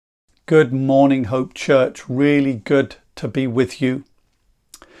Good morning, Hope Church. Really good to be with you.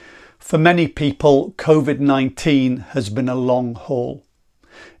 For many people, COVID-19 has been a long haul.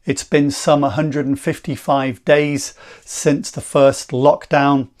 It's been some 155 days since the first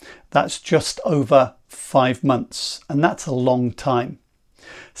lockdown. That's just over 5 months, and that's a long time.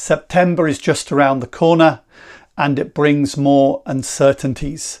 September is just around the corner, and it brings more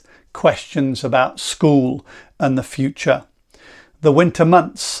uncertainties, questions about school and the future. The winter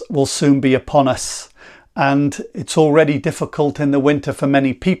months will soon be upon us, and it's already difficult in the winter for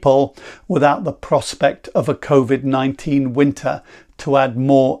many people without the prospect of a COVID-19 winter to add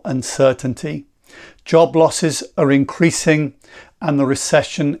more uncertainty. Job losses are increasing and the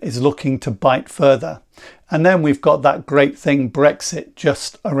recession is looking to bite further. And then we've got that great thing, Brexit,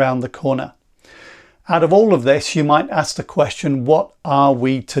 just around the corner. Out of all of this, you might ask the question, what are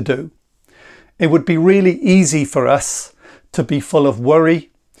we to do? It would be really easy for us to be full of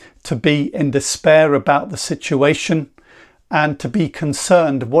worry, to be in despair about the situation, and to be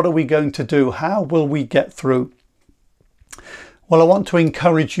concerned, what are we going to do? How will we get through? Well, I want to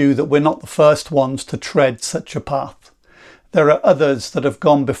encourage you that we're not the first ones to tread such a path. There are others that have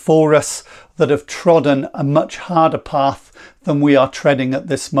gone before us that have trodden a much harder path than we are treading at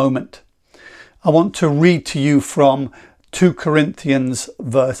this moment. I want to read to you from 2 Corinthians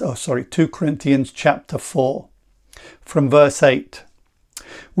chapter 4. From verse 8,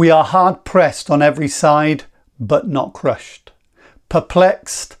 we are hard pressed on every side, but not crushed,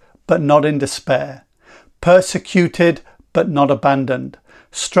 perplexed, but not in despair, persecuted, but not abandoned,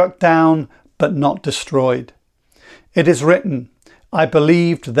 struck down, but not destroyed. It is written, I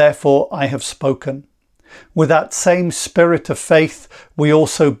believed, therefore I have spoken. With that same spirit of faith, we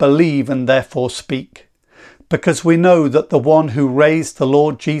also believe and therefore speak. Because we know that the one who raised the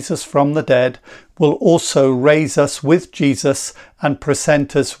Lord Jesus from the dead will also raise us with Jesus and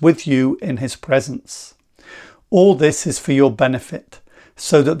present us with you in his presence. All this is for your benefit,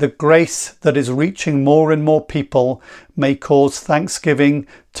 so that the grace that is reaching more and more people may cause thanksgiving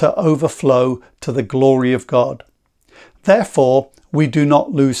to overflow to the glory of God. Therefore, we do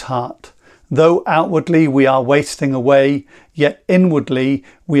not lose heart. Though outwardly we are wasting away, yet inwardly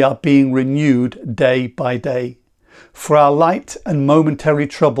we are being renewed day by day. For our light and momentary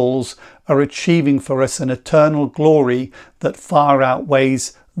troubles are achieving for us an eternal glory that far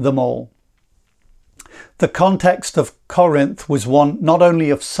outweighs them all. The context of Corinth was one not only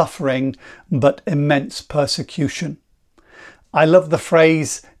of suffering, but immense persecution. I love the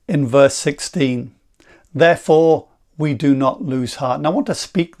phrase in verse 16, therefore we do not lose heart. And I want to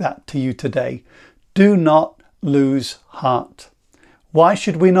speak that to you today. Do not lose heart. Why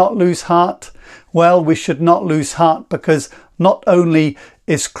should we not lose heart? Well, we should not lose heart because not only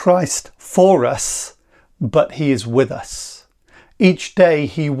is Christ for us, but he is with us. Each day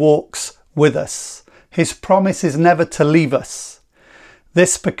he walks with us. His promise is never to leave us.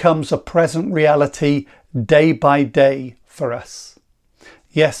 This becomes a present reality day by day for us.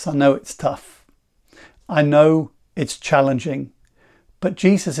 Yes, I know it's tough. I know it's challenging, but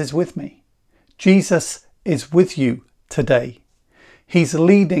Jesus is with me. Jesus is with you today. He's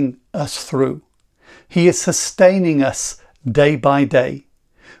leading us through. He is sustaining us day by day.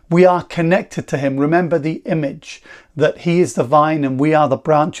 We are connected to him. Remember the image that he is the vine and we are the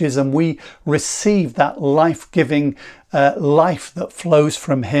branches, and we receive that life-giving life that flows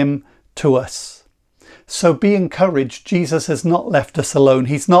from him to us. So be encouraged. Jesus has not left us alone.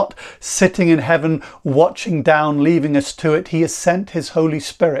 He's not sitting in heaven watching down, leaving us to it. He has sent his Holy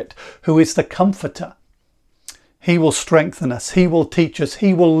Spirit, who is the comforter. He will strengthen us. He will teach us.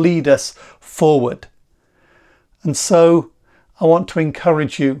 He will lead us forward. And so I want to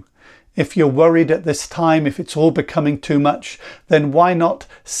encourage you, if you're worried at this time, if it's all becoming too much, then why not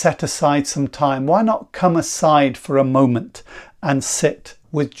set aside some time? Why not come aside for a moment and sit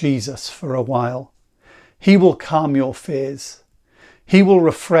with Jesus for a while? He will calm your fears. He will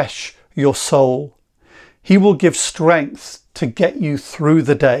refresh your soul. He will give strength to get you through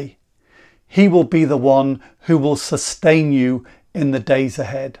the day. He will be the one who will sustain you in the days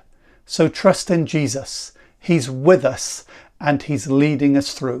ahead. So trust in Jesus. He's with us and he's leading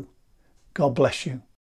us through. God bless you.